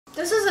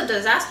This is a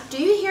disaster.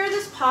 Do you hear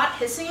this pot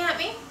hissing at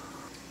me?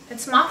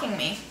 It's mocking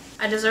me.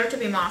 I deserve to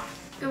be mocked.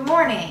 Good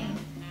morning.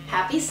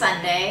 Happy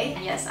Sunday.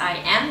 Yes, I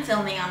am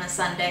filming on a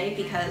Sunday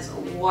because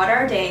what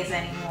are days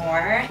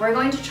anymore? We're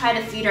going to try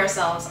to feed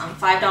ourselves on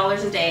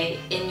 $5 a day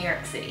in New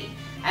York City.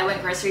 I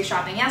went grocery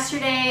shopping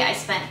yesterday. I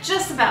spent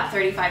just about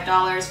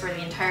 $35 for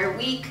the entire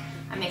week.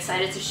 I'm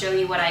excited to show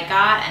you what I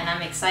got, and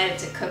I'm excited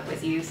to cook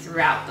with you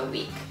throughout the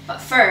week. But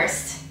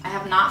first, I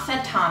have not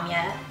fed Tom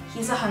yet.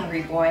 He's a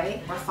hungry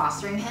boy. We're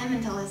fostering him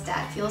until his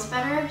dad feels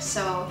better,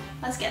 so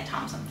let's get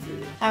Tom some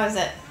food. How is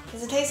it?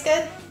 Does it taste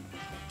good?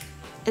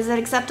 Is it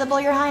acceptable,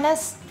 Your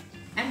Highness?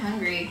 I'm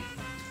hungry.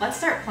 Let's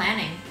start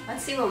planning.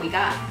 Let's see what we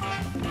got.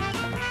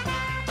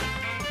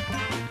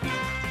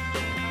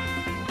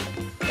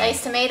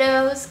 Diced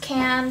tomatoes,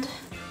 canned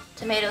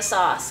tomato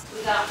sauce.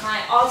 We got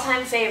my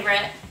all-time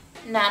favorite,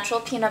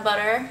 natural peanut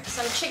butter.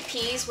 Some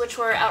chickpeas, which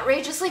were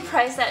outrageously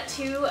priced at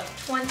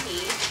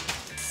 $2.20.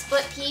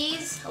 Split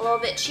peas, a little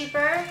bit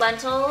cheaper.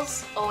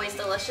 Lentils, always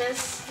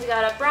delicious. We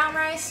got a brown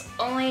rice,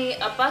 only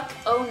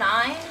 $1.09,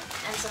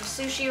 and some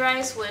sushi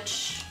rice,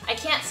 which I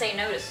can't say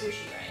no to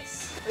sushi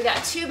rice. We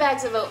got 2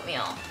 bags of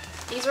oatmeal.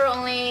 These were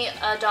only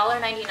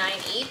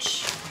 $1.99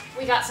 each.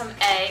 We got some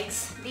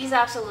eggs. These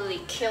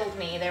absolutely killed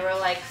me. They were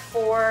like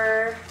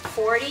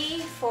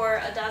 $4.40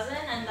 for a dozen,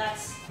 and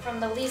that's from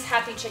the least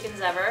happy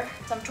chickens ever.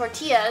 Some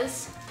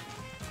tortillas.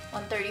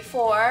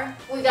 $1.34.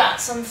 We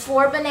got some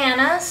 4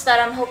 bananas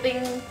that I'm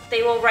hoping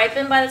they will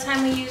ripen by the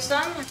time we use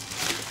them.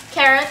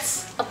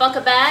 Carrots, $1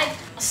 a bag,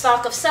 a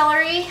stalk of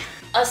celery,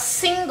 a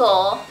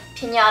single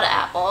piñata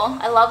apple.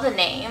 I love the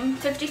name.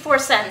 54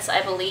 cents,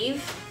 I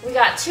believe. We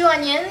got 2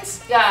 onions.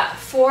 We got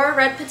 4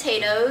 red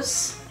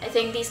potatoes. I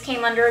think these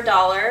came under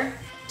 $1.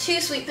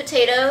 2 sweet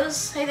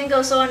potatoes. I think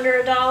also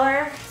under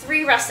 $1.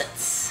 3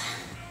 russets.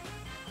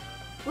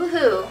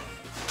 Woohoo!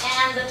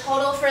 And the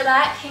total for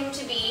that came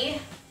to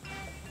be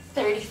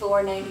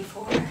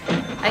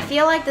 $34.94. I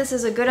feel like this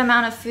is a good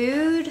amount of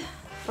food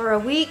for a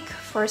week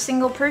for a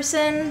single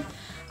person.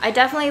 I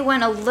definitely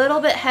went a little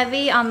bit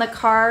heavy on the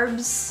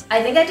carbs.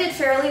 I think I did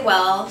fairly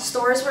well.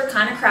 Stores were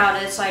kind of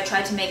crowded, so I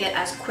tried to make it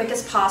as quick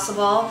as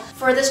possible.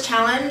 For this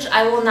challenge,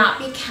 I will not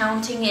be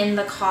counting in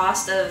the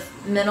cost of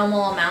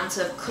minimal amounts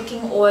of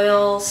cooking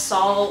oil,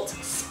 salt,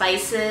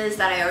 spices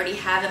that I already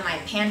have in my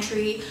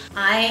pantry.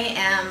 I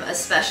am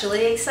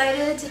especially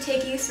excited to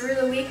take you through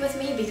the week with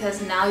me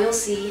because now you'll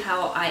see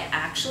how I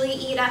actually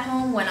eat at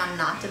home when I'm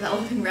not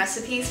developing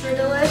recipes for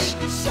Delish.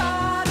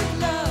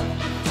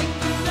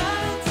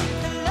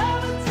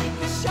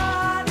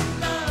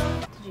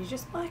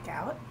 Just black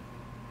out.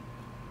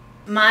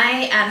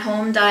 My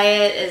at-home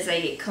diet is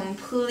a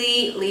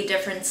completely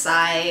different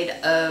side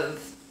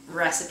of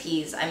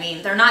recipes. I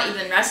mean, they're not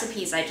even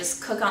recipes, I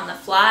just cook on the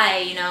fly,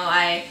 you know.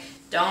 I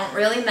don't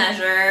really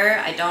measure,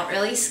 I don't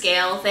really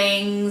scale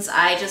things,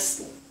 I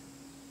just...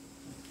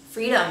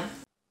 freedom.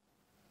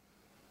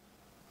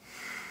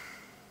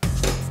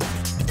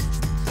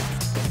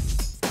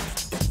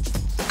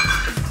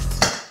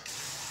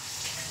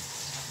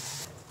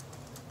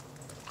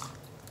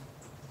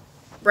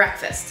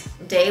 Breakfast,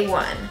 day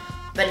 1,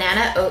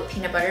 banana oat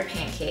peanut butter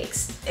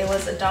pancakes. It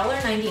was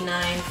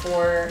 $1.99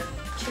 for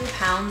 2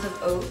 pounds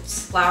of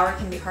oats. Flour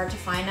can be hard to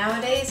find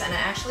nowadays, and I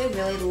actually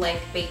really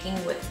like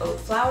baking with oat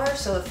flour,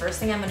 so the first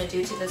thing I'm gonna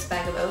do to this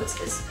bag of oats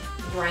is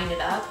grind it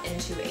up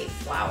into a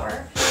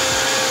flour.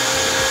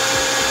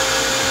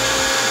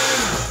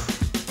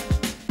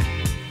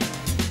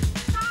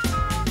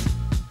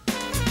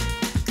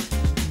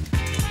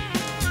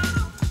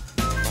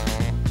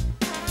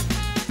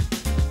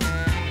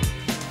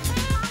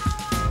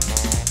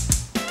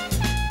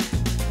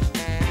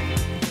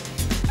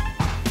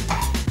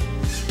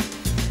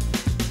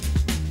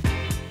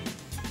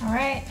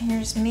 Alright,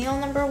 here's meal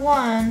number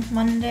 1,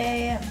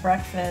 Monday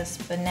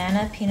breakfast,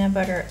 banana peanut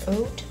butter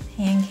oat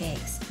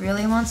pancakes.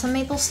 Really want some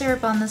maple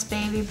syrup on this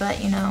baby,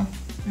 but you know,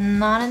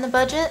 not in the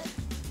budget.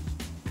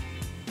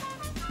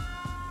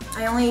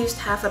 I only used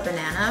half a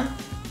banana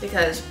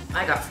because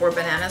I got 4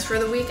 bananas for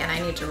the week and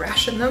I need to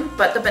ration them,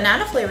 but the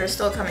banana flavor is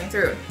still coming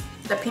through.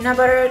 The peanut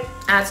butter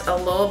adds a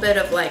little bit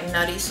of like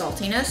nutty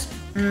saltiness.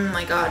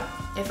 My god,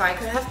 if I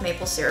could have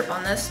maple syrup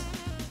on this,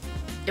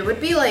 it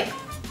would be like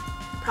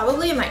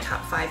probably in my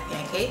top 5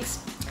 pancakes.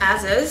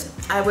 As is,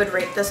 I would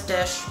rate this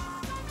dish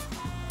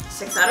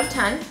 6 out of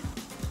 10.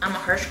 I'm a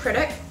harsh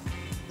critic.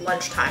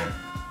 Lunchtime.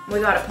 We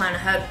gotta plan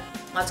ahead.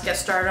 Let's get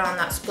started on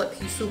that split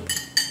pea soup.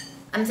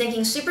 I'm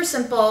thinking super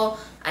simple.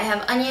 I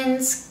have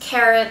onions,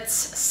 carrots,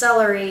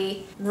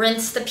 celery.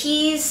 Rinse the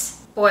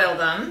peas, boil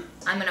them.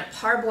 I'm gonna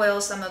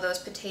parboil some of those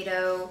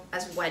potato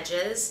as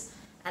wedges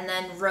and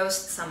then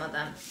roast some of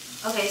them.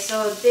 Okay,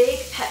 so a big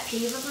pet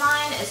peeve of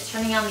mine is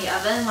turning on the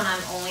oven when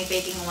I'm only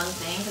baking one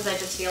thing because I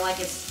just feel like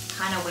it's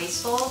kind of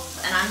wasteful.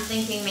 And I'm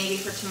thinking maybe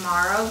for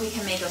tomorrow we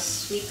can make a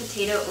sweet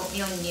potato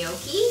oatmeal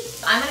gnocchi.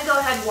 I'm gonna go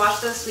ahead and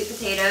wash those sweet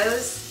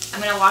potatoes.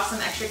 I'm gonna wash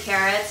some extra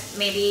carrots,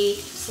 maybe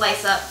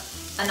slice up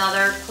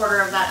another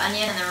quarter of that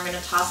onion, and then we're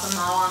gonna toss them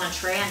all on a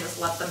tray and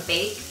just let them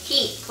bake.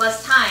 Heat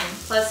plus time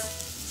plus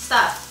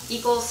stuff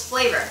equals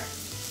flavor.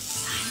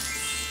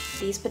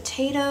 These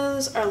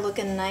potatoes are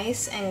looking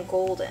nice and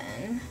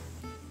golden.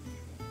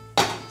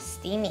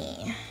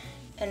 Steamy.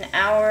 An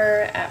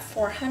hour at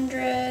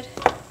 400.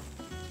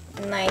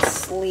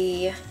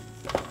 Nicely,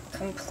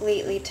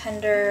 completely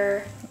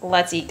tender.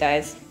 Let's eat,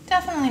 guys.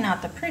 Definitely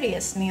not the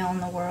prettiest meal in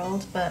the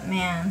world, but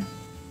man,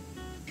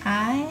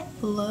 I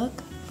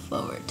look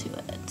forward to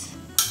it.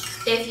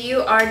 If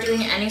you are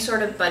doing any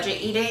sort of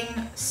budget eating,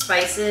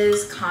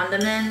 spices,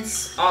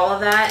 condiments, all of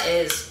that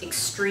is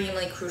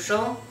extremely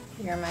crucial.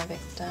 You're my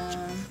victim.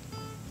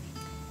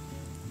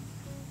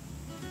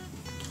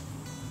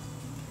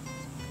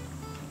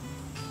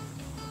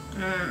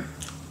 I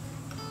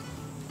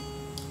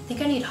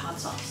think I need hot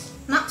sauce.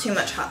 Not too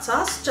much hot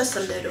sauce, just a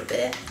little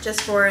bit,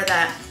 just for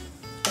that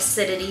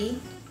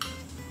acidity.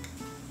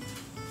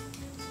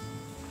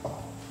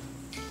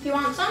 You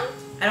want some?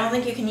 I don't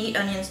think you can eat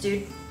onions,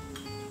 dude.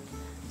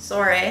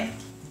 Sorry.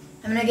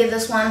 I'm gonna give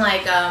this one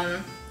like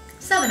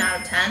 7 out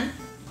of 10.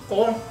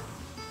 Cool.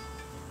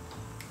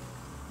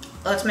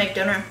 Let's make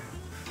dinner.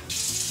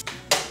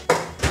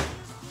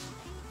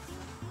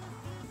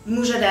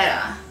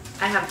 Mujadera.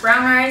 I have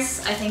brown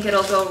rice. I think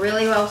it'll go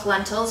really well with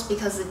lentils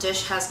because the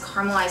dish has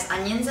caramelized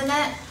onions in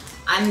it.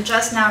 I'm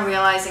just now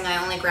realizing I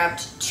only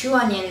grabbed 2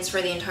 onions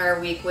for the entire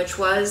week, which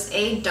was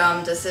a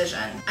dumb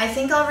decision. I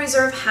think I'll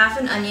reserve half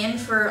an onion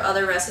for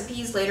other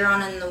recipes later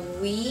on in the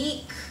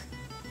week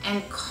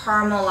and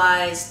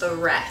caramelize the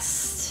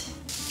rest.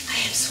 I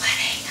am sweating.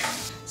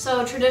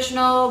 So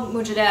traditional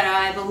mujadera,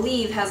 I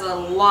believe, has a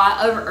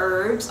lot of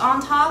herbs on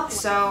top.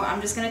 So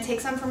I'm just gonna take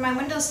some from my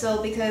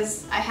windowsill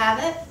because I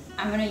have it.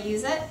 I'm gonna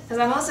use it because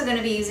I'm also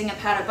gonna be using a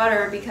pat of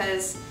butter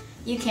because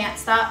you can't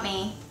stop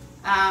me.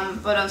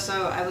 But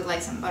also I would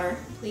like some butter,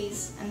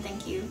 please, and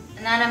thank you.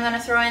 And then I'm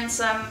gonna throw in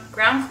some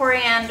ground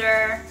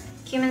coriander,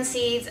 cumin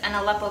seeds, and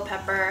Aleppo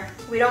pepper.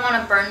 We don't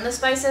wanna burn the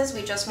spices,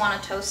 we just wanna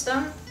toast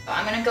them. So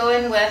I'm gonna go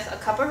in with a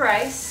cup of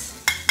rice.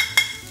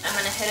 I'm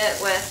gonna hit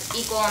it with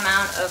equal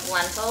amount of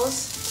lentils,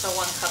 so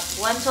 1 cup of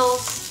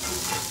lentils.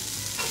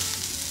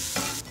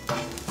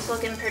 It's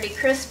looking pretty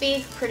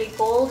crispy, pretty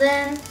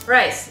golden.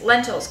 Rice,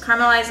 lentils,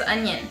 caramelized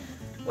onion,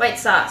 white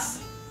sauce,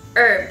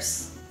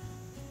 herbs,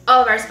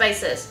 all of our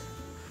spices.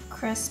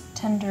 Crisp,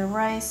 tender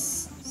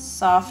rice,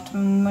 soft,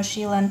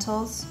 mushy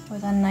lentils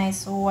with a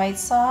nice white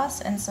sauce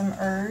and some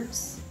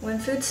herbs. When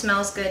food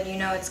smells good, you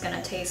know it's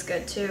gonna taste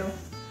good too.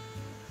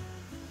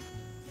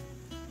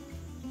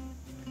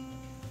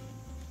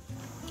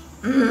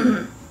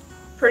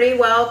 Pretty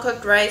well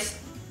cooked rice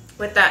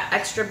with that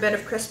extra bit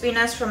of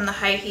crispiness from the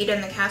high heat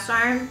in the cast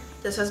iron.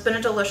 This has been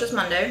a delicious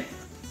Monday.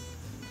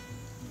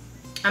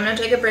 I'm gonna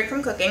take a break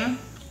from cooking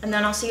and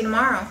then I'll see you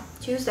tomorrow,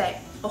 Tuesday,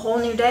 a whole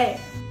new day.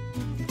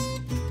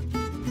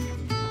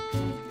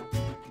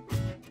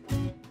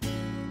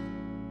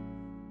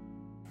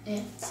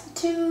 It's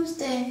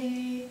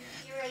Tuesday.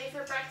 You ready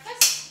for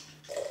breakfast?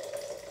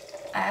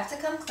 I have to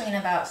come clean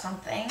about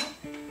something.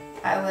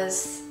 I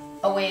was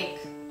awake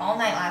all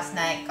night last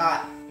night,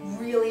 got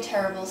really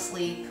terrible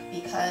sleep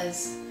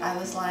because I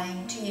was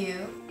lying to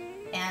you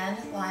and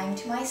lying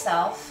to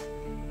myself,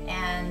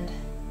 and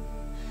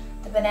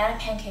the banana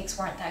pancakes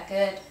weren't that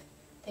good.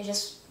 They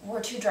just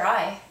were too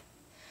dry.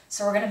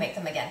 So we're gonna make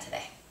them again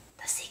today.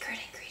 The secret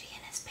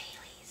ingredient is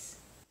Bailey's.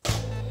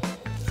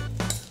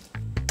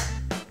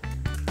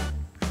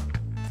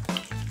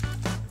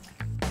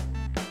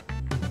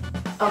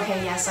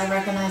 Okay, yes, I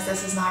recognize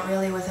this is not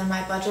really within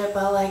my budget,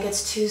 but like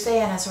it's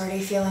Tuesday and it's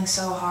already feeling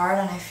so hard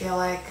and I feel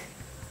like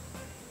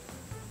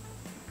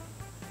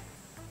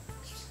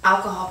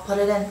alcohol, put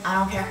it in, I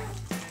don't care.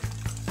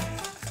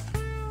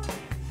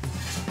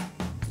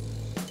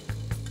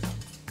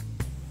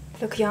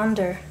 Look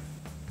yonder.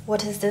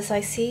 What is this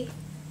I see?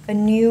 A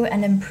new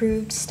and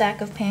improved stack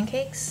of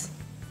pancakes?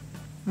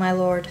 My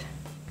lord,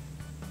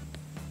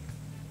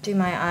 do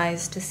my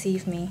eyes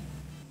deceive me?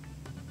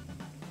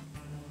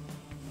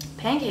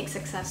 Pancake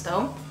success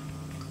though.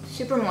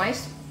 Super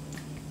moist.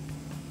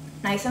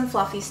 Nice and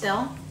fluffy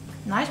still.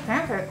 Nice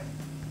pancake.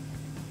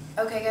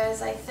 Okay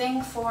guys, I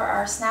think for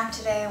our snack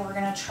today we're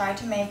gonna try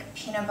to make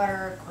peanut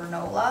butter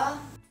granola.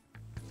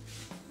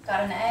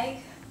 Got an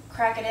egg,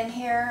 crack it in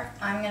here.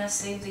 I'm gonna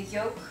save the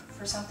yolk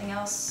for something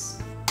else.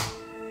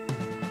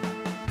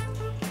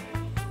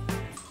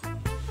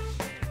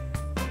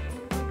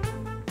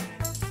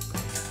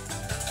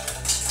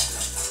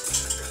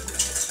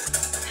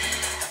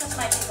 This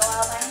might take a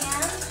while by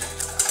hand.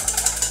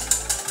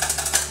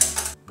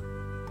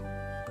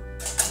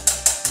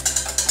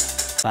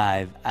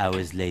 Five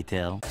hours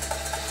later.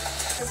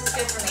 This is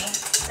good for me.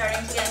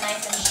 Starting to get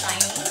nice and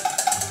shiny.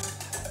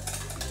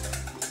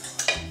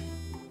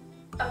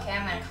 Okay,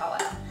 I'm gonna call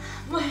it.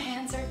 My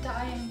hands are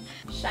dying.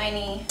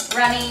 Shiny,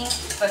 runny,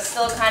 but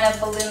still kind of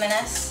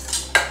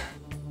voluminous.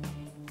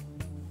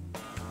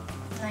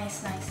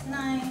 Nice, nice,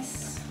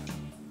 nice.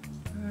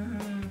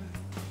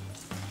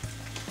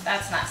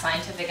 That's not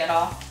scientific at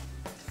all.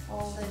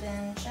 Fold it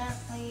in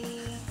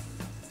gently.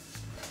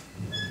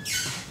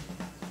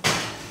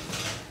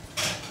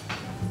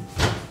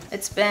 It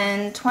It's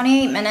been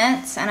 28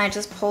 minutes and I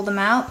just pulled them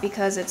out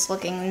because it's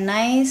looking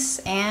nice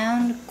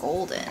and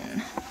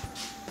golden.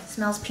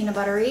 Smells peanut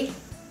buttery.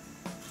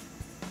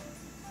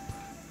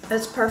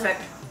 It's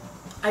perfect.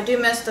 I do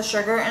miss the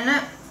sugar in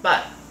it,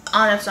 but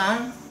on its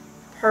own,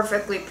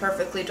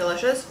 perfectly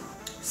delicious.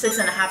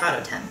 6.5 out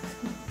of 10.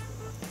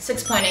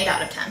 6.8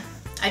 out of 10.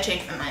 I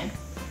changed my mind.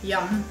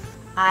 Yum.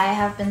 I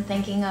have been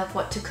thinking of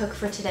what to cook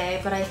for today,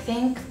 but I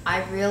think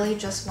I really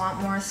just want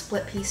more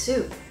split pea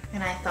soup.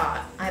 And I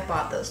thought, I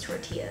bought those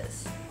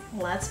tortillas.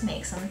 Let's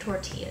make some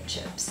tortilla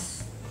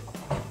chips.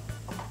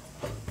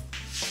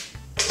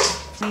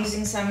 I'm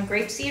using some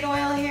grapeseed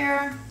oil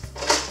here.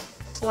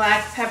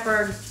 Black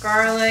pepper,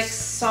 garlic,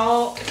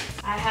 salt.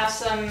 I have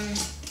some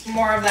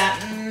more of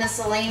that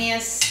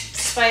miscellaneous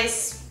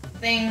spice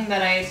thing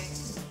that I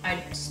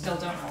still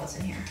don't know what's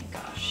in here.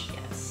 Gosh,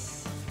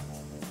 yes.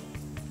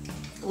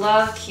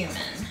 Love cumin.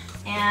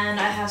 And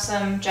I have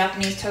some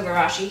Japanese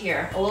togarashi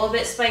here. A little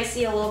bit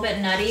spicy, a little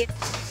bit nutty.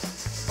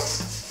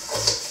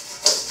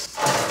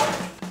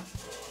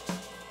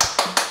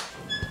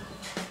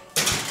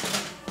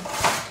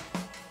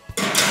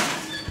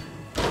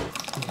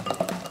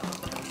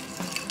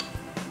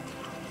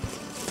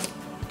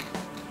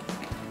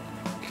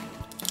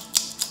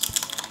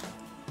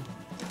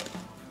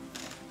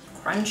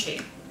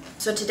 Crunchy.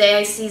 So today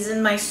I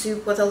seasoned my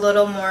soup with a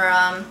little more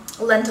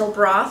lentil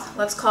broth,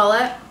 let's call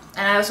it.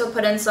 And I also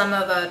put in some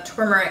of a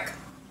turmeric.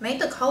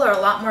 Made the color a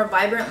lot more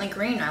vibrantly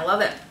green. I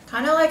love it.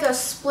 Kind of like a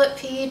split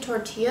pea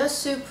tortilla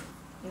soup,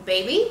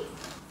 baby.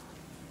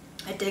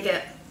 I dig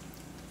it.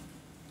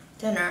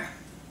 Dinner.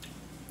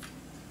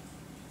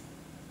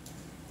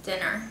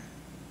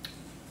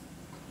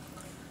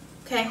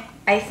 Okay.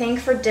 I think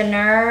for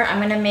dinner,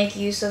 I'm gonna make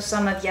use of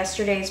some of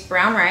yesterday's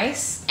brown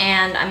rice,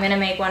 and I'm gonna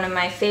make one of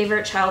my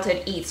favorite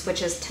childhood eats,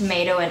 which is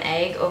tomato and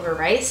egg over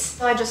rice.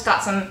 So I just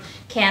got some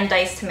canned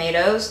diced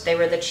tomatoes. They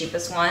were the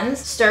cheapest ones.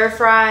 Stir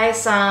fry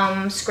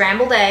some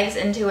scrambled eggs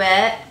into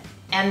it,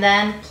 and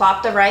then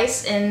plop the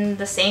rice in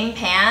the same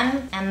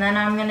pan, and then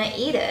I'm gonna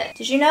eat it.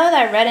 Did you know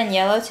that red and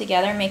yellow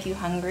together make you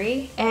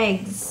hungry?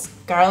 Eggs,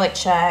 garlic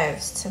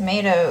chives,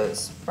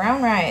 tomatoes,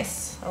 brown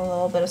rice. A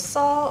little bit of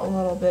salt, a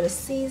little bit of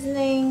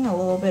seasoning, a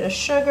little bit of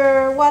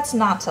sugar. What's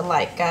not to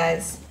like,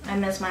 guys? I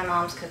miss my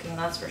mom's cooking,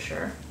 that's for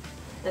sure.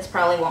 This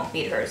probably won't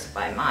beat hers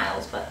by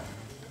miles, but...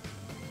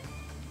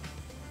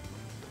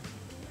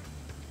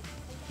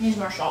 needs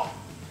more salt.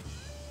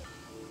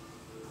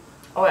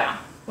 Oh yeah,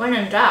 when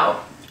in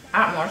doubt,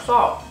 add more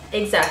salt.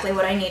 Exactly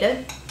what I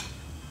needed.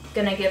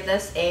 Gonna give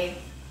this a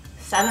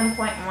 7.1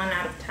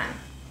 out of 10.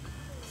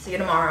 See you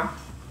tomorrow.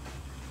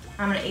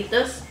 I'm gonna eat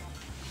this.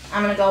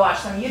 I'm gonna go watch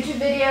some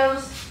YouTube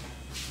videos.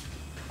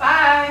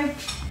 Bye!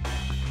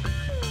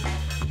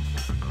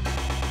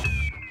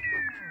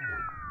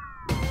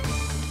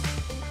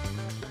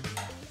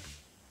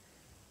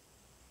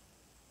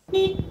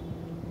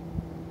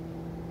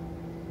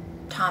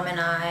 Tom and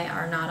I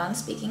are not on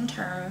speaking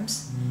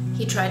terms.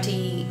 He tried to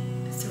eat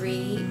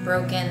 3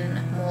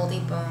 broken moldy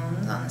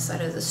bones on the side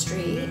of the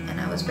street,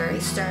 and I was very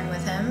stern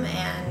with him,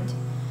 and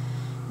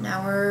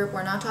now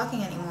we're not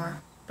talking anymore.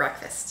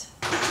 Breakfast.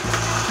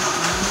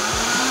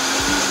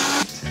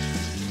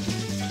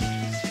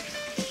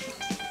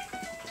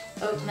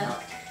 Oat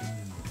milk,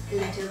 a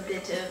little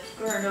bit of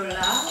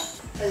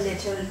granola, a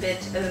little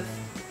bit of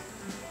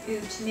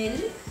oat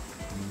milk.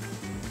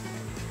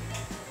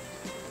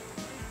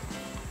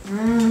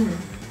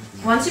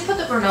 Once you put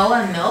the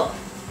granola in milk,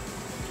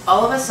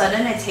 all of a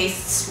sudden it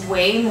tastes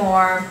way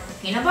more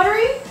peanut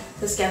buttery.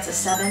 This gets a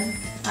 7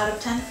 out of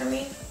 10 for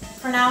me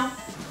for now.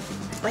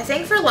 I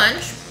think for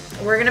lunch,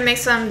 we're gonna make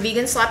some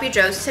vegan sloppy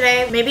joes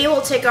today. Maybe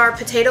we'll take our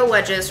potato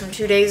wedges from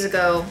 2 days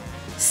ago,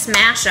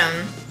 smash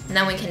them, and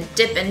then we can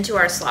dip into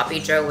our sloppy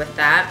joe with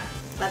that.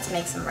 Let's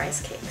make some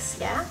rice cakes,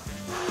 yeah?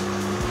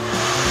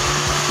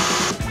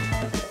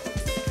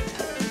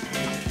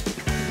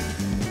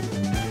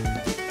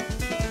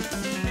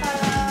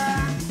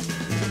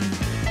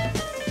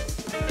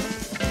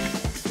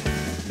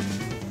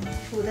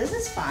 Ooh, this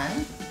is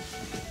fun.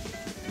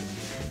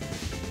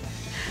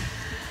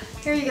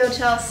 Here you go,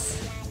 Chels.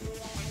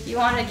 You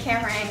wanted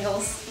camera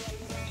angles.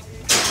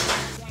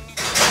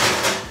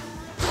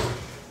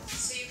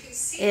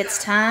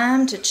 It's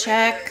time to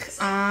check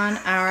on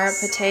our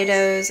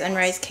potatoes and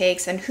rice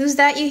cakes. And who's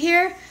that you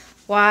hear?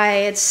 Why,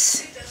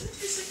 it's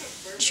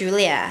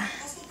Julia.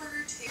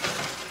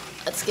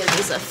 Let's give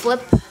these a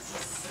flip.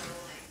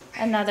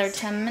 Another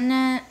 10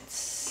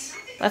 minutes.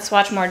 Let's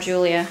watch more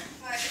Julia.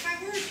 If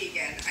I were a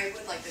vegan, I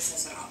would like this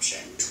as an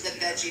option. The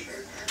veggie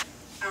burger.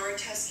 Our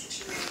test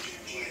kitchen manager,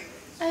 June.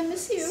 I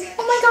miss you.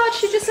 Oh my god,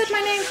 she just said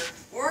my name.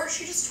 Or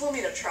she just told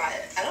me to try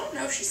it. I don't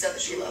know if she said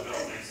that she loved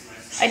it.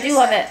 I do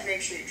love it.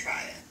 Make sure you try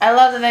it. I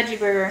love the veggie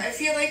burger. I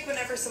feel like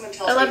whenever someone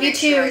tells I love me you make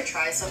sure too. I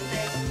try something.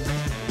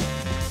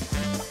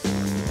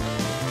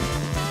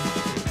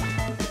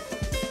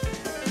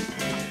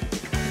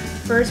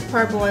 First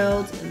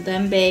parboiled,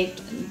 then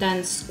baked,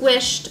 then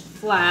squished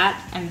flat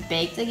and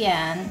baked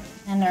again.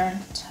 And our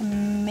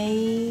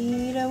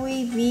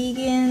tomatoey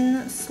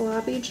vegan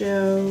sloppy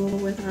joe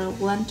with our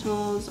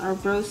lentils, our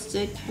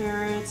roasted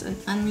carrots and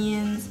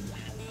onions.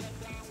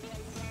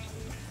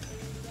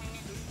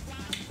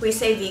 We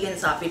say vegan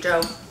sloppy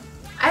joe.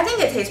 I think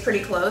it tastes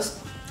pretty close,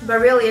 but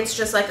really it's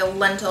just like a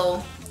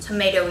lentil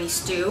tomatoey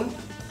stew,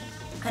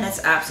 and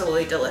it's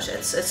absolutely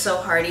delicious. It's so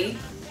hearty.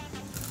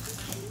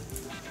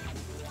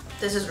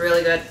 This is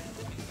really good.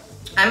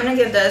 I'm gonna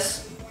give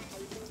this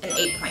an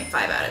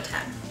 8.5 out of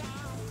 10.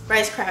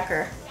 Rice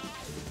cracker.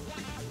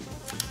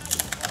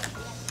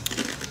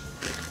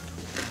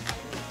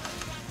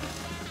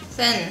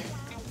 Thin,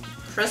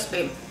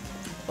 crispy,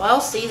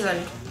 well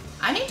seasoned.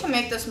 I need to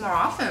make this more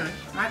often.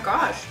 My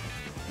gosh.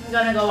 I'm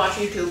gonna go watch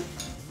YouTube.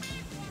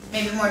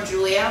 Maybe more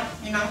Julia,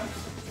 you know?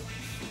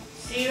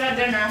 See you at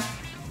dinner.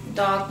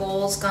 Dog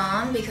bowl's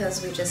gone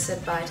because we just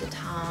said bye to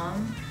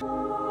Tom.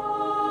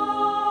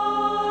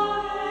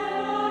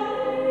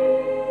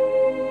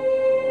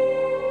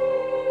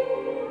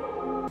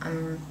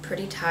 I'm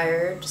pretty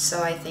tired,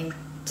 so I think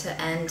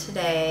to end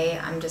today,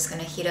 I'm just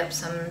gonna heat up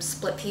some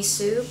split pea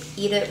soup,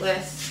 eat it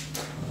with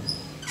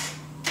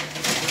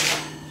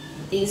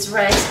these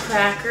rice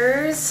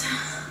crackers.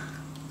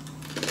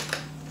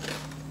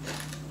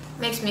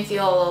 Makes me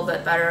feel a little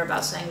bit better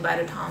about saying bye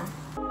to Tom.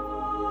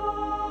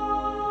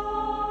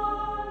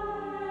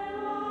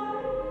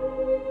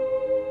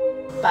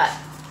 But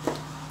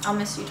I'll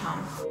miss you,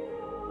 Tom.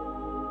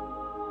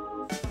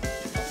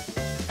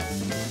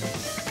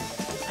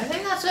 I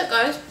think that's it,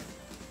 guys.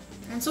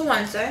 It's a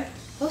Wednesday.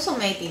 Also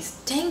made these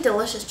dang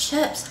delicious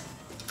chips.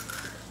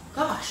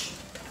 Gosh.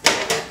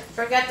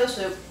 Forget the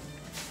soup.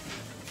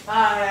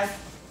 Bye.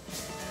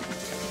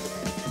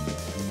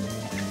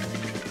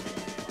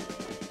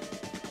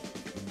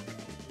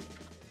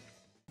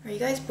 Are you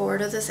guys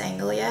bored of this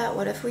angle yet?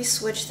 What if we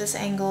switch this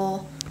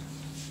angle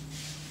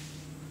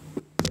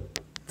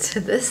to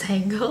this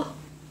angle?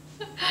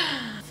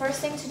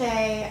 First thing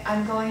today,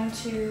 I'm going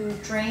to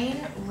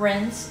drain,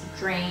 rinse,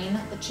 drain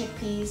the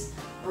chickpeas.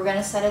 We're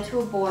gonna set it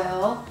to a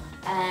boil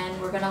and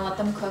we're gonna let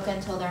them cook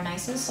until they're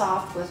nice and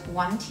soft with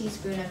 1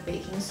 teaspoon of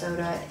baking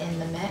soda in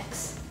the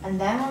mix.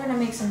 And then we're gonna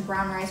make some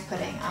brown rice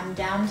pudding. I'm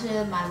down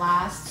to my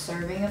last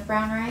serving of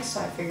brown rice, so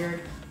I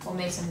figured we'll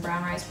make some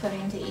brown rice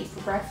pudding to eat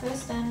for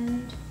breakfast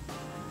and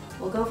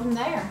we'll go from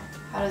there.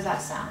 How does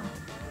that sound?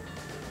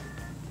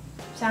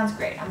 Sounds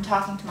great. I'm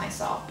talking to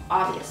myself,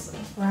 obviously.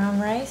 Brown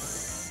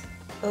rice,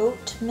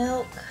 oat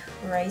milk,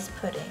 rice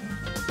pudding.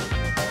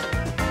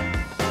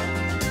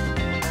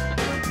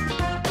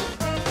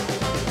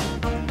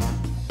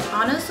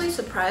 Honestly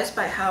surprised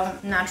by how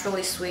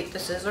naturally sweet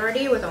this is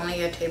already with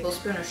only a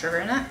tablespoon of sugar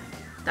in it.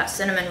 That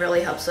cinnamon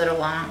really helps it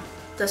along.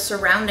 The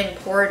surrounding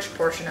porridge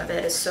portion of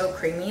it is so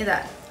creamy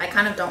that I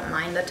kind of don't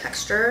mind the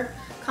texture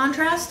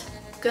contrast.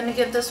 Gonna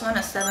give this one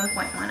a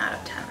 7.1 out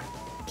of 10.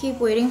 Keep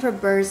waiting for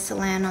birds to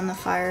land on the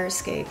fire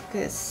escape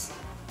because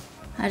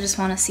I just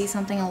want to see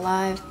something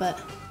alive, but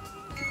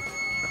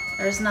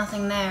there's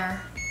nothing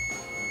there.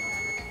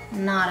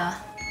 Nada.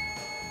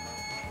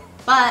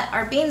 But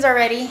our beans are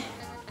ready.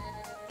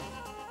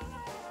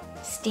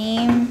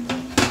 Steam.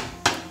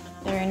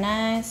 Very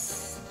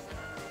nice.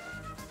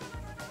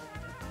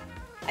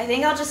 I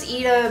think I'll just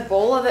eat a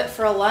bowl of it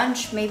for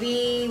lunch.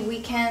 Maybe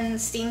we can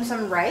steam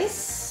some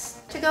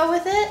rice to go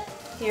with it.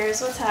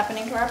 Here's what's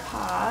happening to our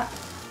pot.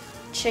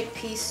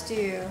 Chickpea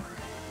stew.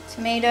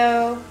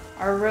 Tomato,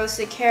 our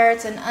roasted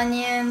carrots and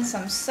onions,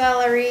 some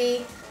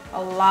celery,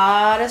 a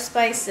lot of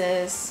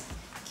spices,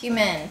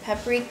 cumin,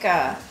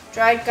 paprika,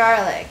 dried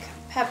garlic,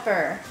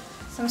 pepper,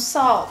 some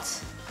salt,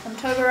 some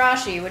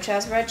togarashi, which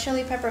has red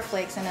chili pepper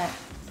flakes in it.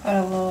 Put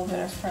a little bit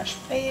of fresh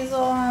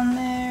basil on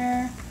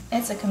there.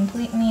 It's a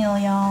complete meal,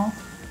 y'all.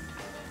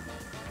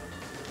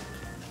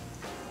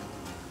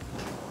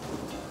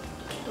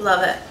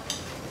 Love it.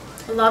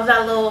 Love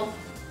that little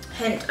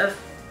hint of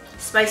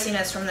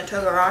spiciness from the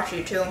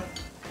togarashi too.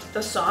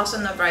 The sauce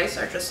and the rice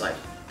are just like,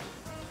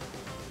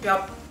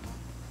 yup.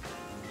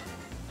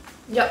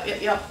 Yup.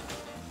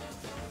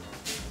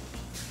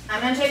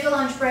 I'm gonna take a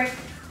lunch break.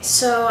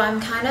 So I'm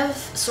kind of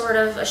sort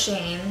of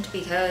ashamed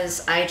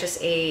because I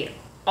just ate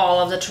all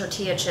of the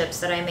tortilla chips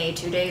that I made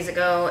 2 days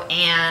ago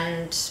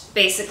and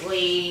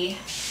basically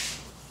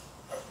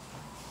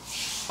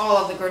all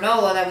of the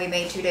granola that we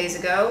made 2 days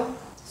ago.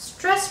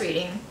 Stress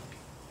reading.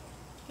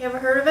 You ever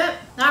heard of it?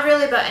 Not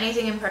really about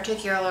anything in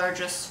particular,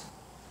 just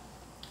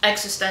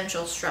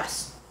existential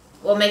stress.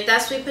 We'll make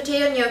that sweet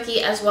potato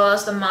gnocchi as well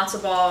as the matzo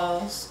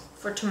balls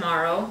for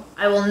tomorrow.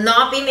 I will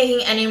not be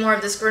making any more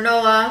of this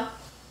granola.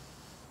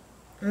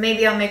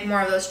 Maybe I'll make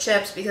more of those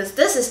chips because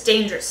this is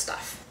dangerous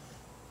stuff.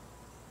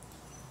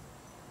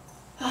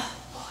 Oh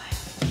boy.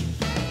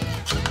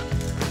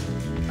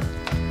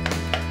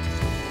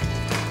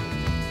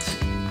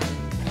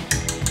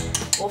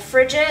 We'll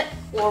fridge it,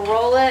 we'll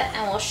roll it,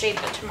 and we'll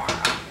shape it tomorrow.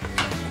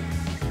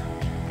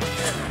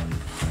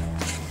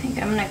 I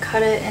think I'm gonna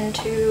cut it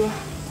into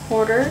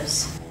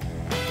quarters.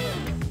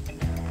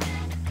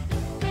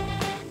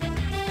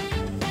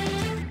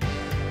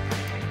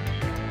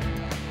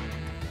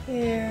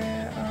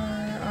 Here are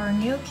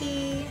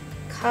gnocchi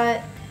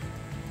cut.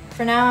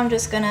 For now, I'm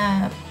just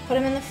gonna put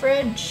them in the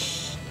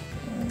fridge,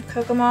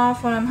 cook them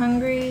off when I'm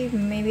hungry.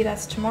 Maybe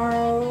that's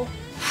tomorrow.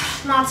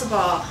 Matzo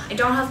ball. I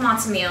don't have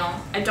matzo meal.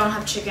 I don't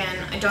have chicken.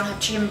 I don't have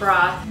chicken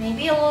broth.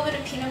 Maybe a little bit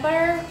of peanut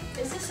butter.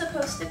 Is this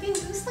supposed to be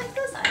loose like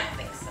this? I don't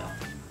think so.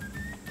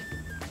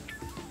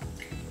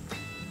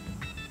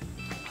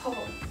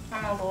 Oh,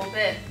 I'm a little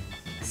bit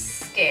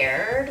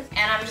scared.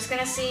 And I'm just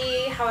gonna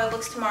see how it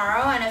looks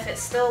tomorrow. And if it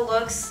still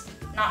looks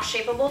not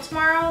shapeable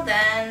tomorrow,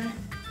 then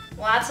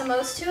we'll add some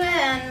oats to it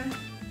and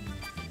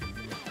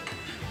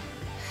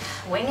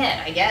wing it,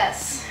 I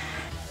guess.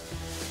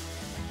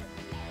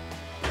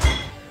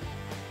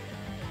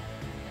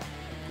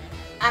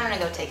 I'm gonna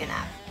go take a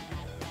nap.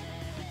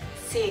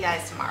 See you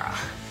guys tomorrow.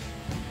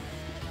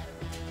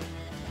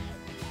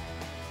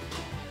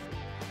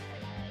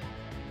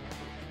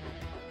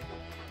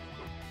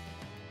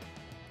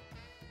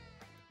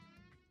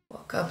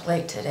 Woke up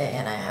late today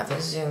and I have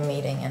a Zoom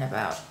meeting in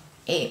about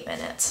 8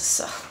 minutes,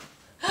 so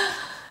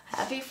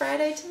happy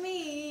Friday to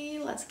me.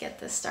 Let's get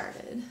this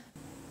started.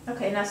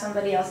 Okay, now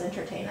somebody else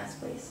entertain us,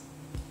 please.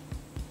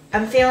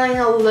 I'm feeling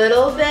a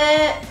little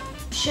bit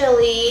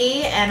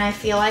chilly and I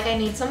feel like I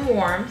need some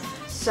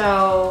warmth,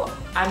 so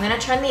I'm gonna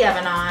turn the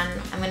oven on.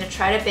 I'm gonna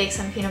try to bake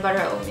some peanut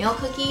butter oatmeal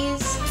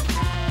cookies.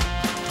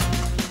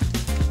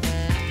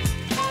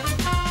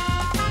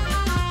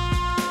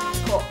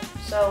 Cool,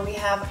 so we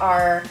have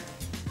our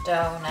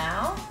dough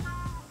now.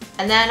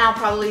 And then I'll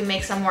probably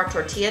make some more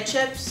tortilla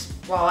chips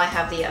while I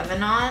have the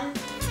oven on.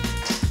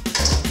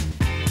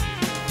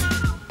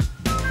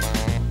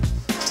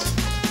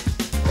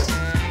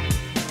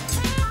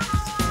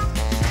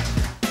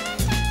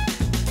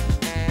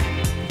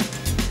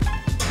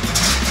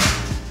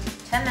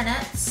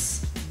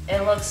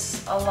 It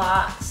looks a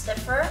lot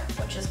stiffer,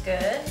 which is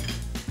good.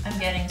 I'm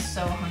getting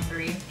so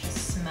hungry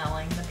just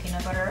smelling the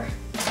peanut butter.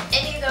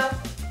 In you go.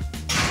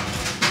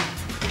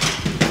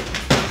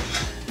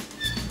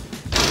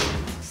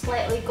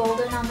 Slightly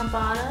golden on the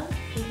bottom,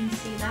 you can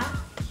see that.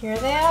 Here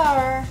they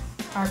are,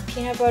 our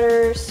peanut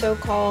butter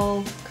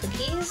so-called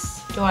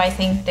cookies. Do I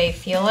think they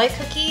feel like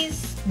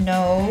cookies?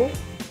 No.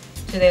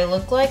 Do they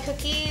look like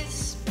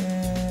cookies?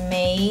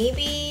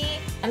 Maybe.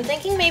 I'm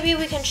thinking maybe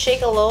we can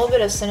shake a little bit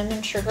of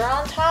cinnamon sugar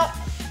on top.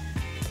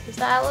 Does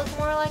that look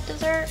more like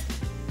dessert?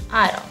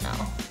 I don't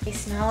know. They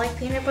smell like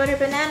peanut butter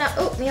banana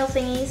oatmeal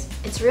thingies.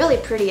 It's really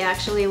pretty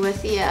actually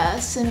with the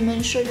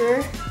cinnamon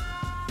sugar.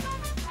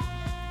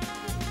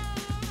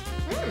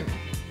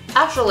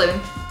 Actually,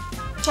 it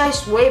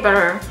tastes way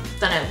better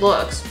than it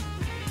looks.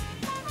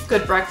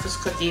 Good breakfast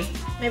cookie.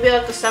 Maybe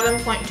like a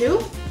 7.2?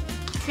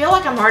 I feel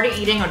like I'm already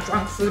eating a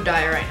drunk food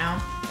diet right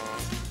now.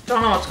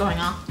 Don't know what's going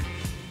on.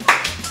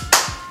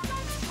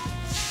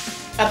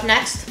 Up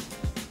next,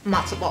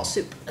 matzo ball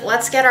soup.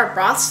 Let's get our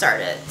broth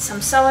started.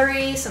 Some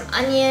celery, some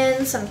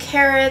onions, some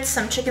carrots,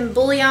 some chicken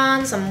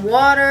bouillon, some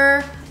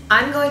water.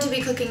 I'm going to be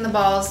cooking the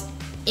balls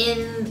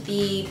in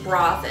the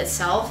broth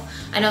itself.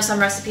 I know some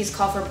recipes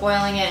call for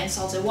boiling it in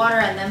salted water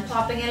and then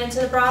plopping it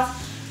into the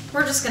broth.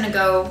 We're just gonna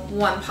go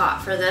one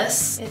pot for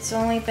this. It's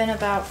only been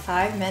about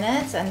 5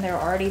 minutes and they're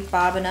already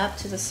bobbing up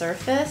to the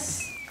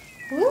surface.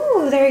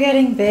 Ooh, they're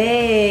getting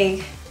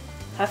big.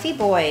 Puffy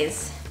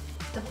boys.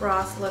 The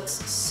broth looks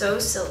so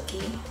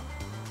silky.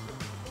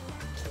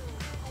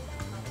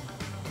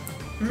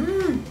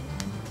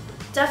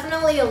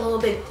 Definitely a little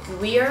bit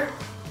gooier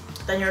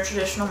than your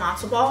traditional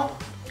matzo ball.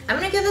 I'm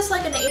gonna give this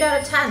like an 8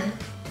 out of 10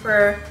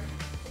 for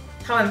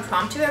how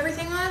impromptu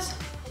everything was.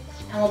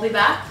 And we'll be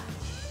back.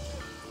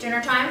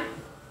 Dinner time,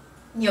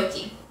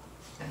 gnocchi.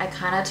 I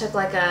kind of took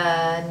like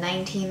a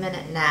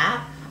 19-minute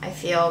nap. I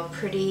feel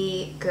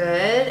pretty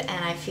good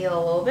and I feel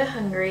a little bit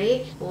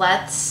hungry.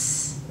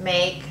 Let's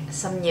make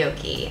some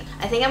gnocchi.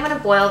 I think I'm gonna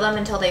boil them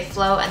until they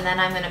float and then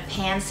I'm gonna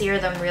pan sear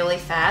them really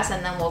fast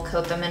and then we'll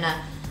coat them in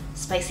a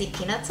spicy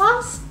peanut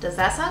sauce. Does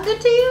that sound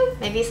good to you?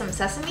 Maybe some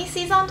sesame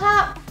seeds on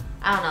top?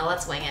 I don't know,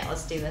 let's wing it,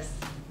 let's do this.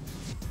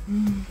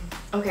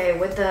 Okay,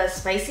 with the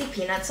spicy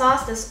peanut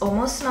sauce, this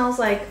almost smells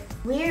like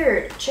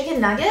weird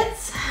chicken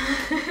nuggets.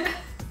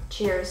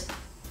 Cheers.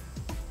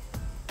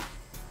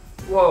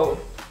 Whoa.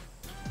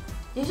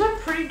 These are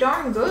pretty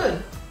darn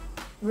good.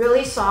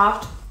 Really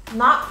soft.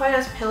 Not quite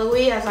as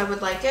pillowy as I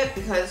would like it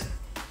because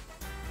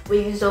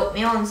we used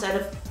oatmeal instead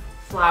of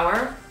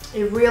flour.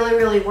 It really,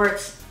 really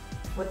works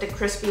with the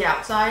crispy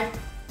outside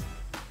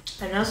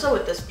and also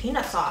with this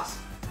peanut sauce.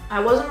 I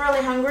wasn't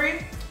really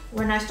hungry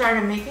when I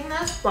started making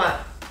this,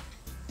 but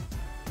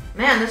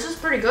man, this is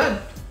pretty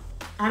good.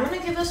 I'm gonna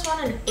give this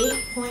one an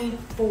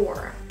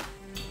 8.4.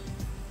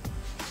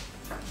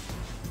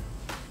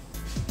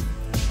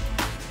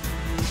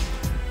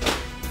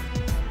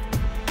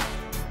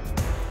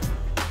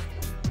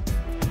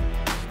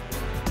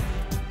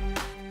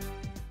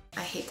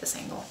 This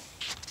angle.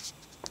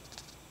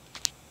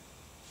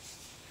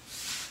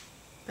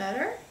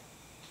 Better?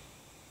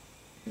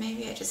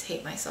 Maybe I just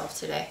hate myself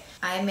today.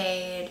 I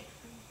made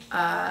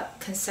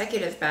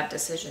consecutive bad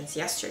decisions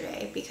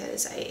yesterday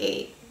because I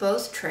ate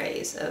both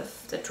trays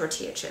of the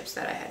tortilla chips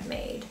that I had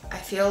made. I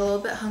feel a little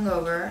bit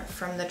hungover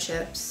from the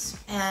chips,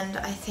 and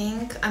I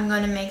think I'm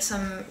going to make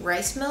some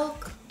rice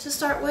milk to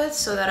start with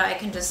so that I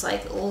can just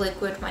like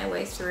liquid my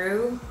way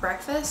through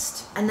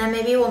breakfast. And then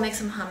maybe we'll make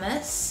some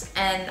hummus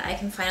and I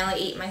can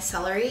finally eat my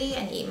celery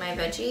and eat my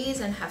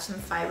veggies and have some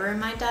fiber in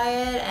my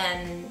diet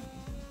and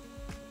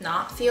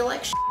not feel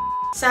like shit.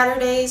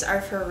 Saturdays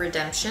are for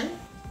redemption.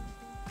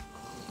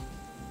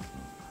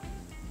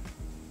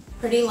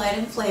 Pretty light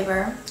in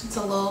flavor. It's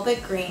a little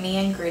bit grainy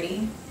and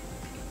gritty.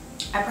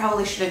 I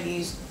probably should have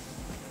used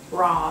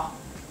raw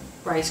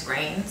rice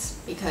grains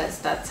because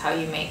that's how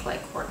you make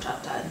like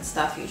horchata and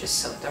stuff. You just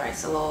soak the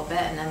rice a little bit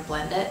and then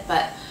blend it.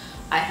 But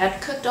I had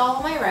cooked all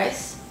of my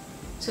rice.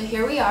 So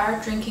here we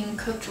are drinking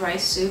cooked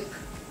rice soup,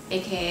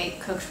 aka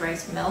cooked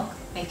rice milk,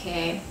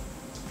 aka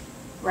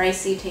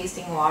ricey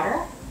tasting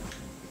water.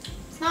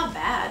 It's not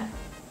bad.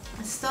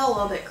 It's still a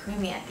little bit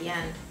creamy at the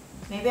end.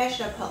 Maybe I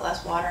should have put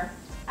less water.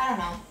 I don't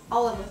know.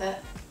 I'll live with it.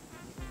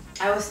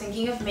 I was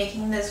thinking of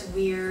making this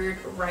weird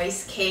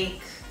rice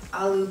cake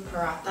aloo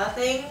paratha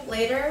thing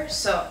later,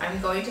 so I'm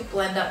going to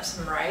blend up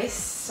some rice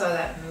so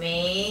that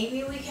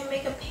maybe we can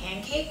make a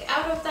pancake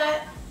out of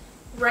that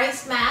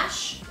rice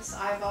mash. Just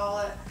eyeball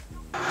it.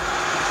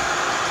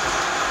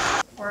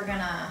 We're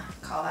gonna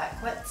call that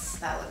quits.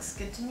 That looks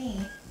good to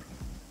me.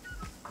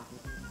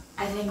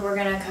 I think we're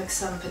gonna cook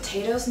some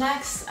potatoes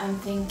next. I'm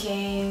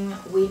thinking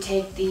we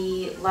take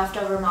the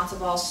leftover matzo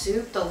ball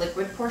soup, the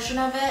liquid portion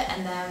of it,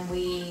 and then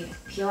we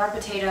peel our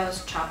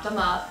potatoes, chop them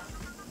up,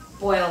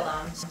 boil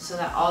them so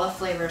that all the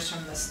flavors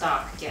from the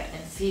stock get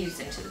infused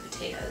into the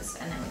potatoes,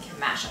 and then we can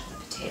mash up the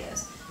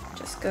potatoes.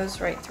 Just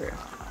goes right through.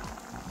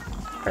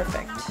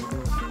 Perfect.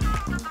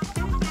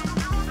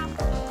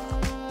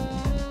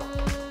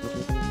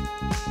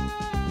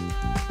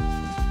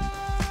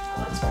 Oh,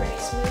 that's pretty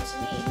smooth to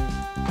me.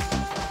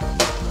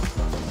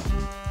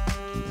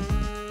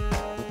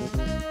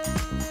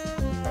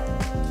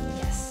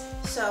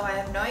 So I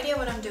have no idea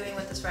what I'm doing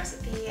with this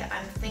recipe.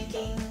 I'm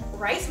thinking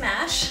rice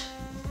mash,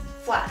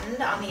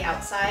 flattened on the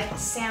outside,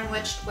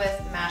 sandwiched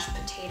with mashed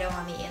potato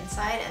on the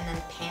inside, and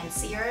then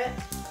pan-sear it.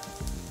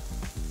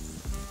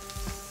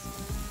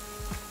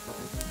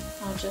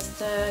 I'll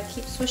just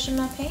keep swishing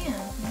my pan,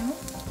 you know?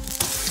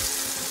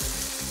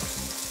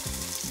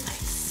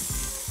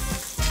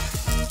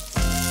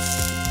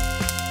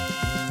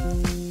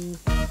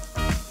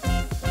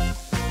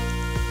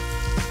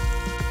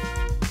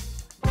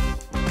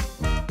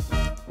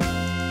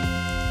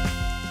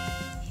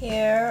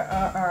 Here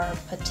are our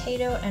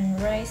potato and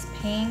rice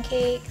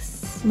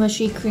pancakes.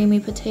 Mushy, creamy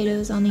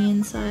potatoes on the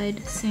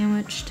inside,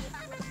 sandwiched.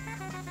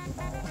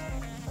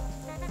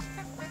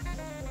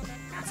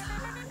 That's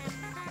hot.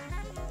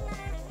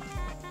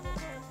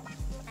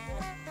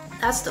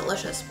 That's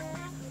delicious.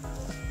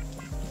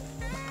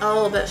 A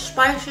little bit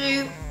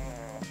spicy,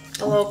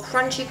 a little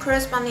crunchy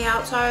crisp on the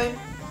outside.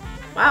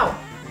 Wow,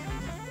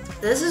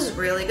 this is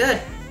really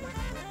good.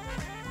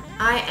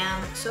 I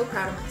am so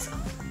proud of myself.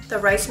 The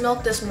rice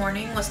milk this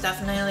morning was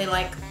definitely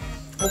like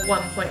a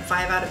 1.5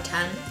 out of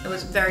 10. It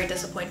was very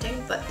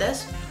disappointing, but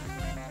this,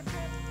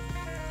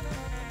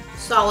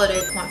 solid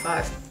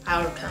 8.5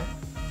 out of 10.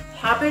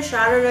 Happy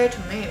Saturday to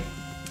me.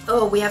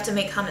 Oh, we have to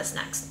make hummus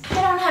next.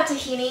 I don't have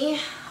tahini.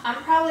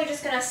 I'm probably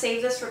just gonna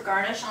save this for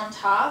garnish on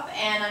top,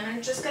 and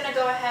I'm just gonna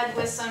go ahead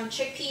with some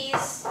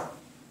chickpeas,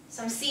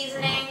 some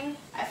seasoning.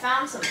 I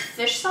found some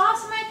fish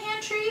sauce in my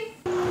pantry.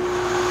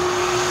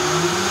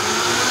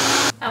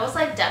 That was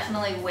like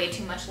definitely way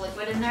too much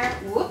liquid in there.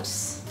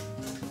 Whoops.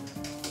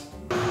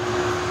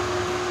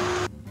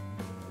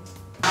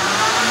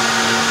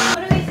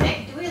 What do we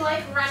think? Do we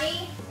like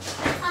runny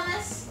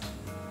hummus?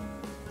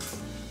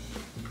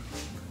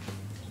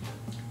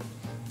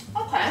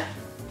 Okay.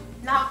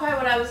 Not quite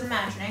what I was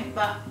imagining,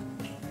 but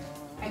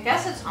I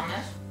guess it's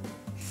hummus.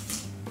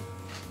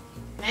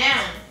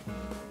 Man,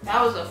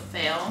 that was a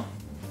fail.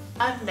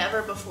 I've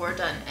never before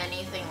done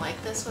anything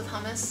like this with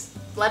hummus.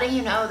 Letting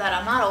you know that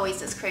I'm not always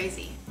this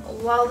crazy.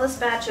 While this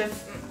batch of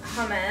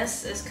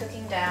hummus is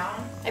cooking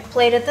down, I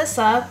plated this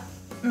up.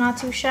 Not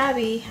too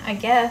shabby, I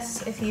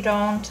guess, if you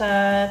don't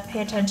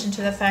pay attention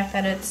to the fact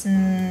that it's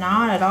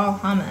not at all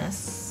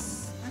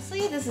hummus.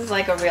 Honestly, this is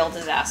like a real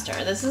disaster.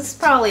 This is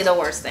probably the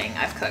worst thing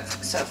I've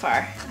cooked so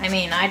far. I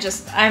mean, I'm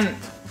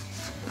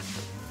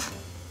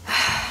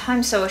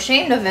so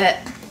ashamed of it.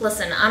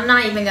 Listen, I'm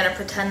not even gonna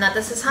pretend that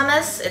this is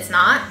hummus. It's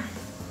not.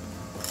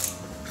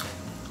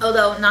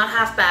 Although not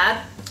half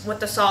bad with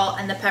the salt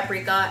and the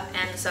paprika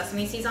and the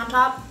sesame seeds on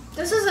top.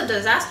 This is a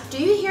disaster.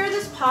 Do you hear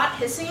this pot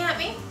hissing at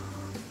me?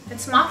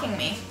 It's mocking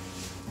me.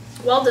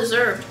 Well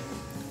deserved.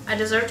 I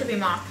deserve to be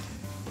mocked.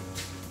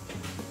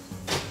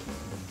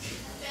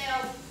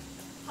 Failed.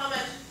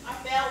 Hummus. I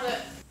failed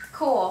it.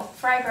 Cool.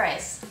 Fried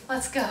rice.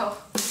 Let's go.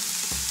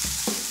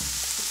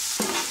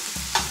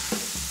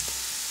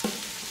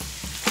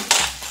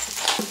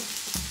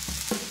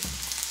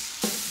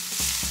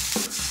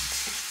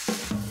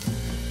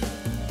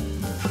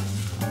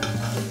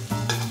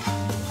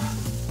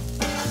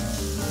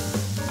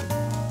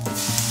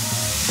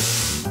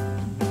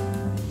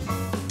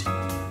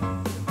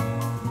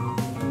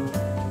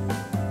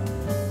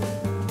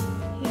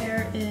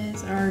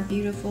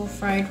 beautiful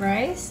fried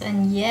rice.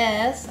 And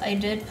yes, I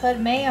did put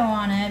mayo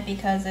on it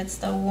because it's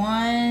the one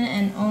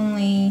and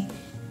only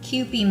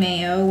Kewpie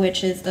mayo,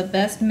 which is the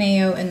best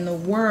mayo in the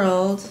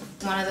world.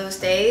 One of those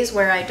days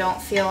where I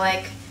don't feel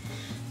like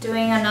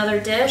doing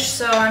another dish,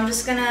 so I'm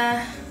just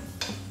gonna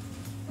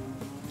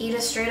eat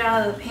it straight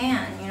out of the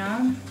pan, you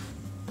know?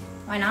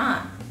 Why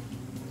not?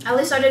 At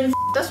least I didn't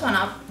f this one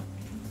up.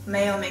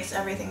 Mayo makes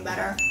everything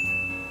better.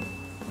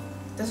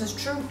 This is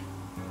true.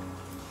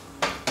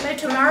 May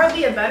tomorrow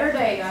be a better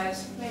day,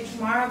 guys. May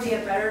tomorrow be a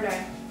better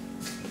day.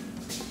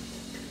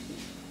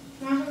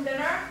 Want some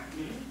dinner?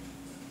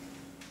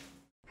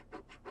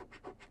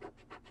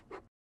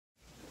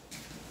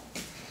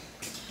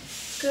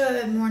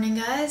 Good morning,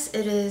 guys.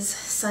 It is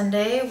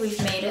Sunday. We've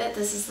made it.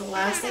 This is the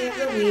last day of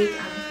the week.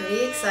 I'm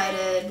pretty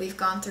excited. We've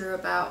gone through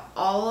about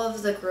all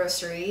of the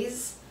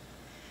groceries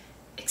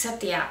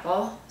except the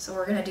apple. So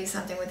we're gonna do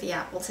something with the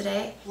apple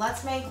today.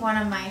 Let's make one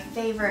of my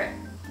favorite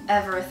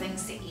ever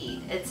things to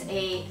eat. It's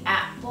a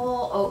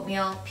apple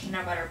oatmeal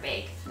peanut butter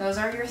bake. Those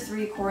are your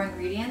 3 core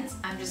ingredients.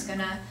 I'm just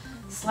gonna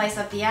slice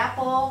up the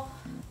apple,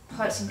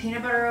 put some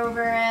peanut butter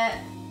over it,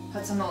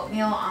 put some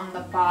oatmeal on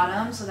the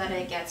bottom so that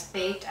it gets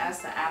baked as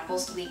the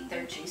apples leak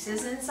their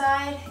juices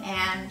inside,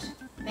 and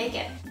bake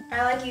it.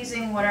 I like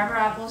using whatever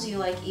apples you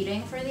like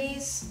eating for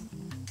these.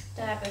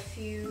 Dab a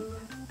few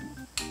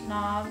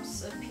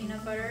knobs of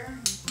peanut butter,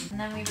 and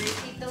then we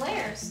repeat the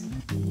layers.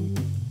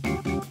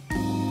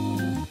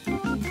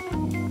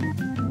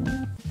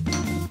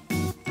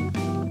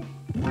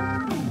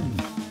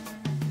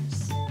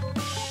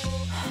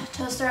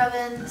 Toaster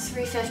oven,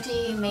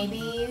 350,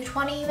 maybe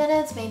 20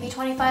 minutes, maybe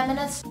 25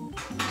 minutes.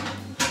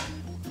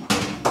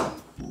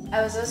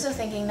 I was also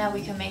thinking that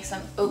we could make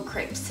some oat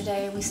crepes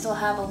today. We still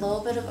have a little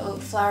bit of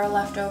oat flour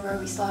left over.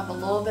 We still have a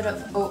little bit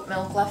of oat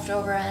milk left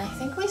over, and I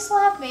think we still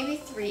have maybe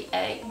 3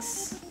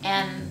 eggs.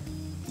 And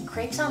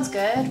crepe sounds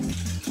good.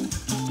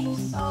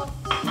 Salt,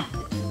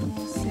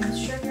 some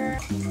sugar.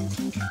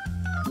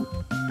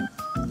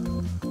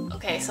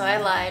 Okay, so I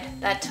lied.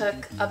 That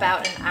took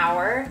about an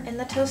hour in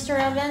the toaster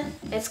oven.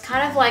 It's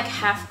kind of like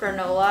half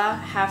granola,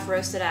 half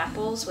roasted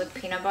apples with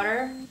peanut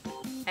butter.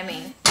 I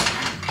mean,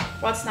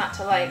 what's not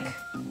to like?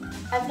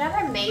 I've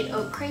never made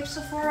oat crepes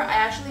before. I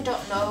actually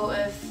don't know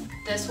if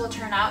this will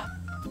turn out.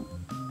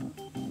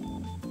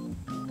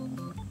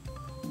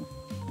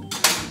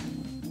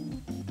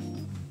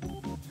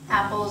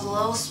 Apple is a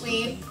little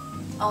sweet,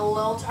 a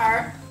little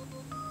tart,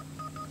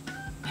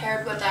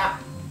 paired with that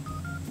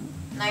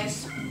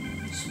nice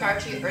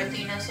starchy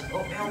earthiness of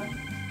oatmeal.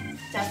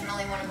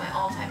 Definitely one of my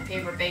all-time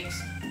favorite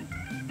bakes.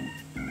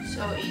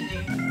 So easy.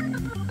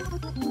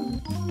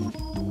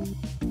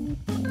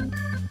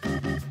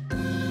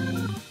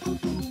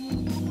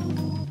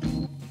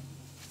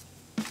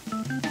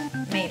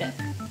 Made it.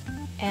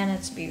 And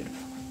it's beautiful.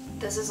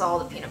 This is all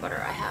the peanut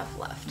butter I have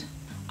left.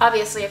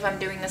 Obviously, if I'm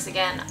doing this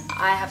again,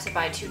 I have to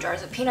buy 2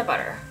 jars of peanut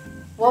butter.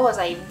 What was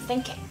I even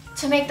thinking?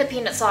 To make the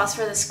peanut sauce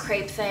for this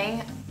crepe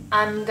thing,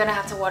 I'm gonna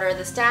have to water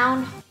this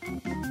down.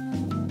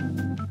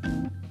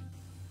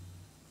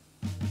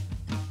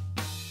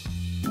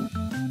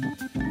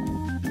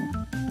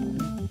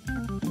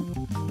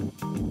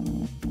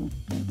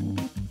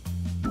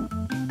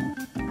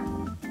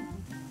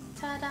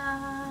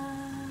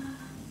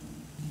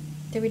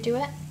 Did we do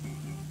it?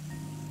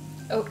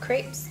 Oat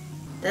crepes.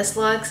 This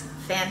looks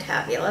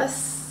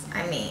fantabulous.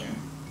 I mean,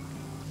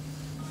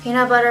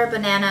 peanut butter,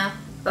 banana,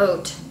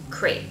 oat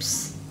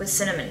crepes with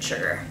cinnamon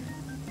sugar.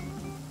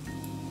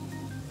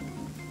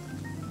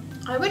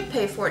 I would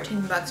pay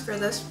 14 bucks for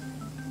this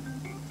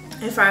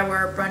if I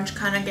were a brunch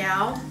kind of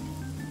gal,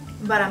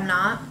 but I'm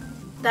not.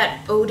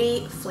 That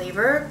oaty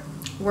flavor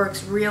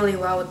works really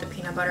well with the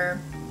peanut butter.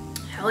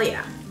 Hell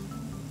yeah.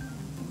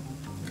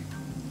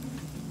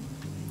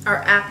 Our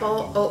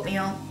apple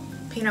oatmeal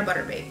peanut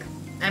butter bake.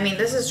 I mean,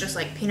 this is just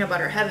like peanut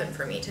butter heaven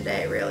for me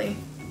today, really.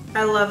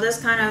 I love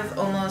this kind of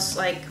almost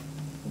like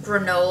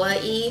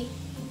granola-y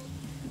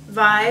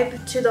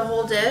vibe to the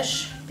whole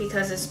dish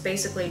because it's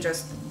basically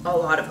just a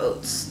lot of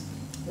oats.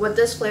 With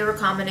this flavor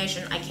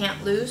combination, I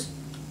can't lose.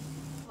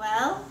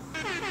 Well,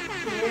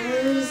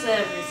 here's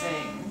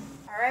everything.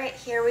 All right,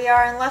 here we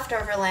are in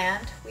leftover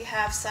land. We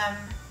have some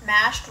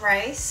mashed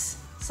rice,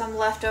 some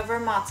leftover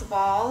matzo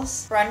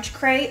balls, brunch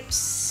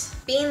crepes,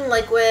 bean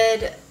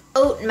liquid,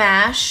 oat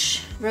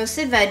mash,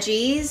 roasted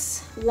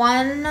veggies,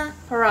 1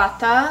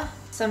 paratha,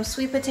 some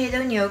sweet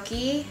potato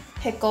gnocchi,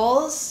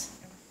 pickles,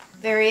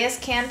 various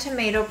canned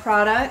tomato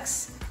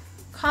products,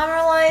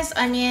 caramelized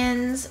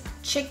onions,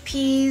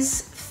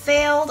 chickpeas,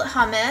 failed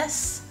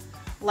hummus,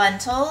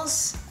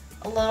 lentils,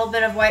 a little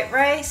bit of white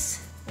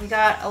rice. We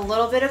got a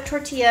little bit of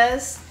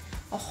tortillas,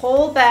 a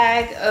whole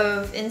bag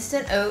of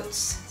instant oats,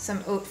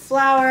 some oat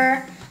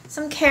flour,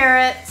 some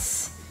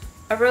carrots,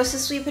 a roasted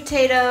sweet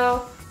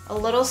potato, a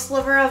little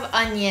sliver of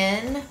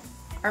onion,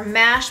 our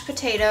mashed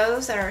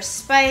potatoes that are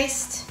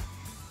spiced.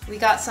 We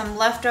got some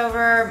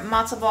leftover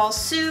matzo ball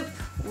soup.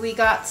 We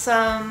got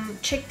some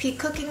chickpea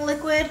cooking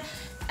liquid,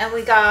 and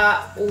we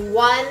got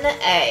 1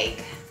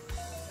 egg.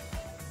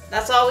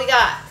 That's all we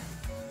got.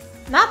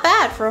 Not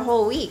bad for a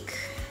whole week.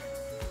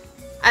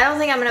 I don't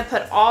think I'm gonna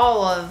put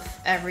all of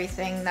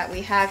everything that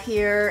we have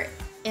here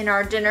in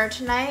our dinner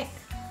tonight,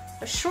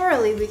 but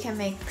surely we can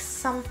make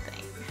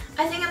something.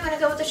 I think I'm gonna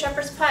go with the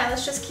shepherd's pie.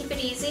 Let's just keep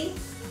it easy.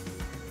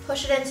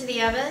 Push it into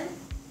the oven,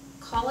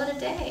 call it a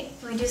day.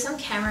 Can we do some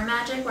camera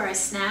magic where I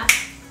snap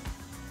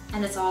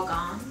and it's all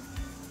gone?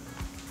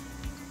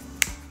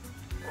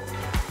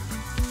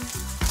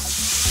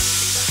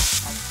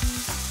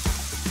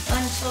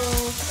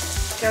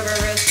 Lentils, go over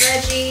roast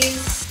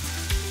veggies.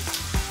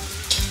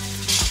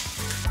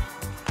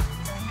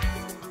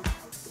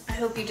 I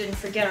hope you didn't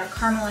forget our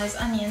caramelized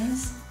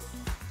onions.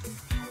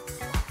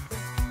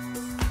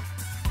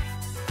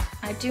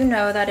 I do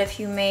know that if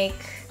you make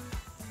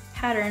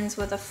patterns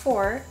with a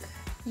fork,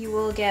 you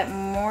will get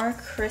more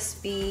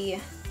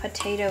crispy,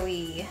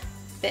 potato-y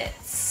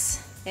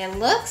bits. It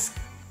looks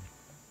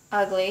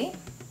ugly.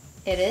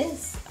 It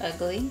is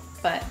ugly,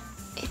 but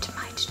it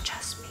might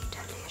just be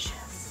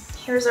delicious.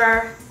 Here's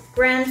our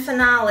grand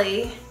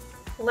finale,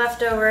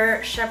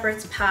 leftover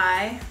shepherd's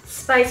pie,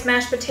 spiced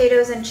mashed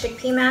potatoes and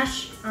chickpea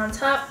mash on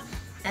top,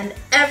 and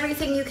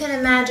everything you can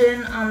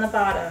imagine on the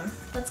bottom.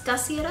 Let's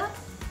gussy it up.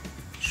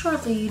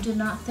 Surely you did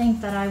not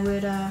think that I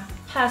would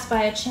pass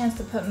by a chance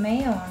to put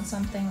mayo on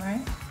something,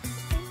 right?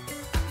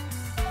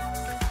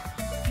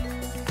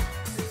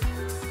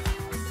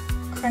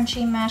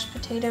 Crunchy mashed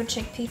potato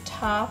chickpea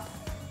top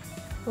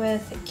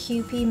with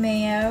Kewpie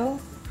mayo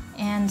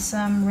and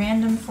some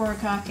random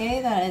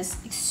furikake that is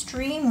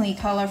extremely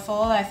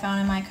colorful that I found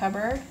in my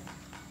cupboard,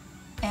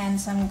 and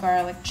some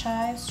garlic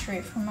chives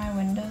straight from my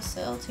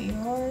windowsill to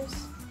yours.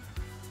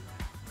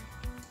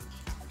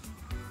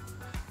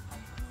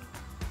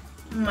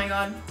 Oh my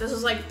god, this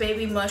is like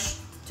baby mush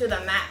to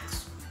the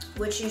max,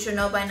 which you should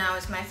know by now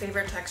is my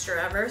favorite texture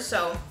ever,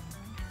 so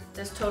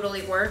this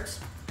totally works.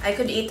 I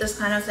could eat this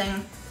kind of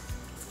thing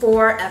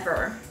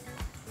forever.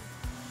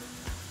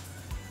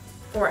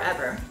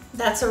 Forever.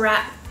 That's a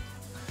wrap.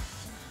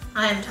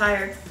 I am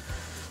tired.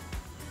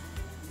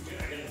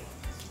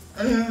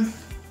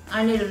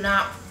 I need a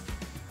nap.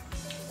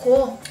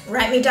 Cool.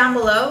 Write me down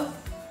below.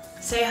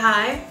 Say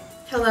hi,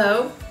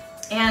 hello,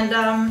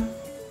 and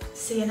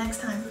see you next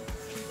time.